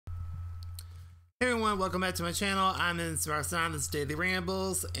Hey everyone, welcome back to my channel. I'm in Smartson, this is Daily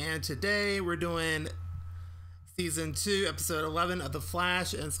Rambles, and today we're doing Season 2, Episode 11 of The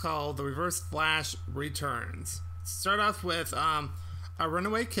Flash, and it's called The Reverse Flash Returns. Start off with a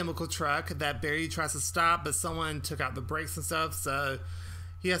runaway chemical truck that Barry tries to stop, but someone took out the brakes and stuff, so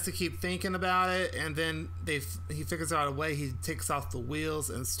he has to keep thinking about it, and then he figures out a way. He takes off the wheels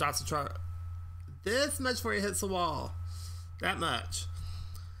and stops the truck this much before he hits the wall. That much.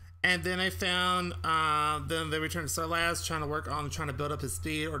 And then they found, then they returned to Star Labs trying to build up his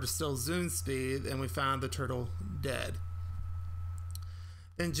speed or to still Zoom's speed, and we found the turtle dead.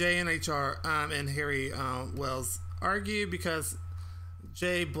 Then Jay and HR and Harry Wells argue because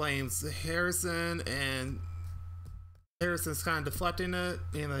Jay blames Harrison, and Harrison's kind of deflecting it.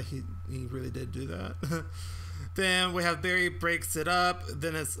 You know, he really did do that. Then we have Barry breaks it up.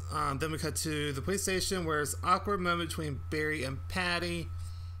 Then we cut to the police station where it's an awkward moment between Barry and Patty.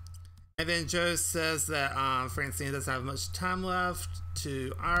 And then Joe says that Francine doesn't have much time left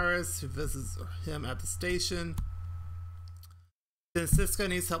to Iris, who visits him at the station. Then Cisco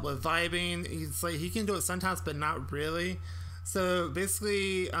needs help with vibing. He's like, he can do it sometimes, but not really. So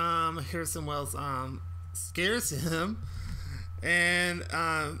basically, Harrison Wells scares him, and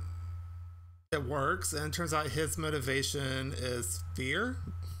it works. And it turns out his motivation is fear.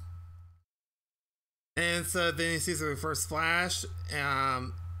 And so then he sees the Reverse Flash.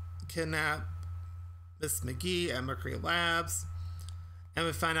 Kidnap Miss McGee at Mercury Labs, and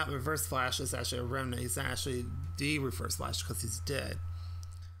we find out the Reverse Flash is actually a remnant. He's not actually the Reverse Flash because he's dead.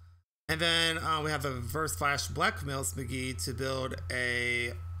 And then we have the Reverse Flash blackmails McGee to build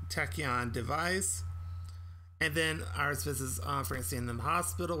a tachyon device. And then Iris visits Francine in the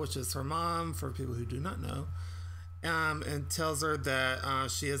hospital, which is her mom, for people who do not know, and tells her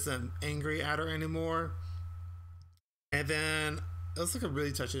that she isn't angry at her anymore. And then it was like a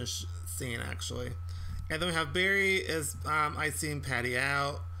really touching scene, actually. And then we have Barry is icing Patty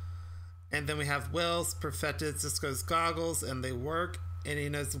out. And then we have Wells perfected Cisco's goggles, and they work. And he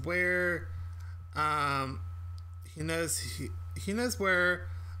knows where he knows where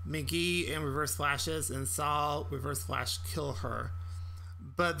McGee and Reverse Flash is, and saw Reverse Flash kill her.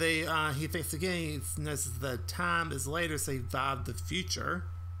 But he thinks again. He notices the time is later, so he vibed the future.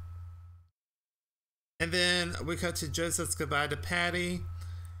 And then we cut to Joe says goodbye to Patty.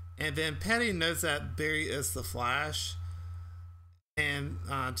 And then Patty knows that Barry is the Flash. And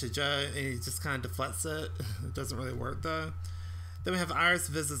to Joe, and he just kind of deflects it. It doesn't really work though. Then we have Iris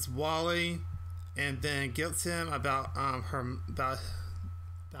visits Wally, and then guilts him about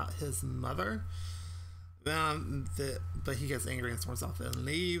his mother. But he gets angry and storms off and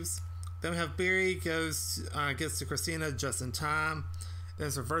leaves. Then we have Barry gets to Christina just in time.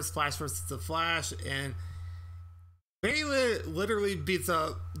 There's Reverse Flash versus the Flash, and Barry literally beats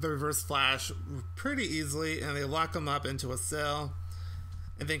up the Reverse Flash pretty easily, and they lock him up into a cell.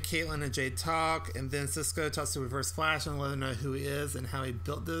 And then Caitlin and Jay talk, and then Cisco talks to Reverse Flash and let him know who he is and how he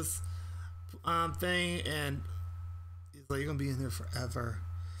built this thing. And he's like, "You're gonna be in here forever."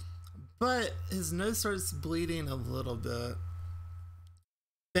 But his nose starts bleeding a little bit.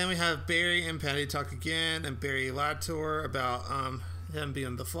 Then we have Barry and Patty talk again, and Barry lied to her about him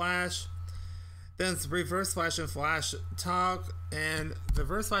being the Flash. Then it's Reverse Flash and Flash talk, and the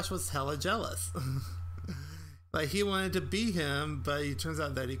Reverse Flash was hella jealous. Like, he wanted to be him, but it turns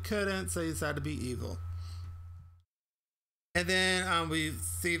out that he couldn't, so he decided to be evil. And then we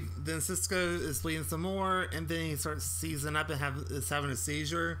see Cisco is bleeding some more, and then he starts seizing up and is having a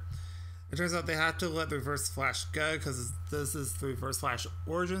seizure. It turns out they have to let the Reverse Flash go because this is the Reverse Flash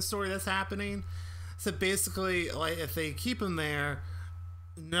origin story that's happening. So basically, like, if they keep him there,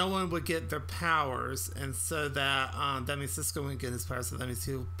 no one would get their powers, and so that means Cisco wouldn't get his powers. So that means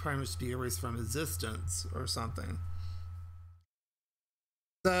he'll pretty much be erased from existence or something.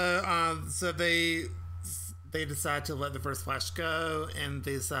 So they decide to let the Reverse Flash go, and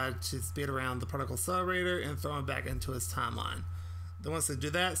they decide to speed around the particle accelerator and throw him back into his timeline. Then once they do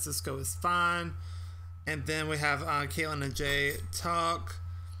that, Cisco is fine. And then we have Caitlin and Jay talk,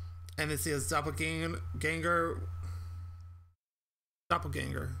 and they see his doppelganger,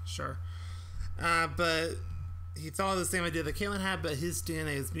 sure. But he thought of the same idea that Caitlin had, but his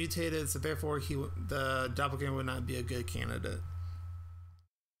DNA is mutated, so therefore the doppelganger would not be a good candidate.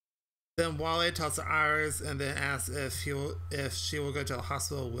 Then Wally talks to Iris and then asks if she will go to the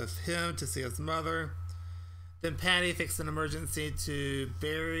hospital with him to see his mother. Then Patty fixed an emergency to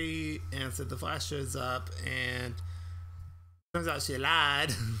Barry, and so the Flash shows up, and turns out she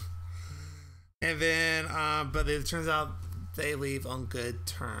lied. And then, but it turns out they leave on good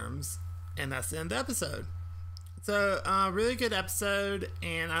terms, and that's the end of the episode. So, really good episode,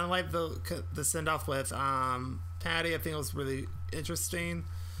 and I like the send off with Patty. I think it was really interesting,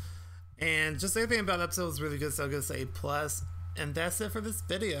 and just everything about the episode was really good. So, I'm gonna say A+. And that's it for this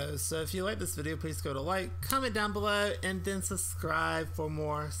video. So, if you like this video, please go to like, comment down below, and then subscribe for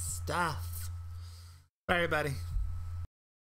more stuff. Bye, everybody.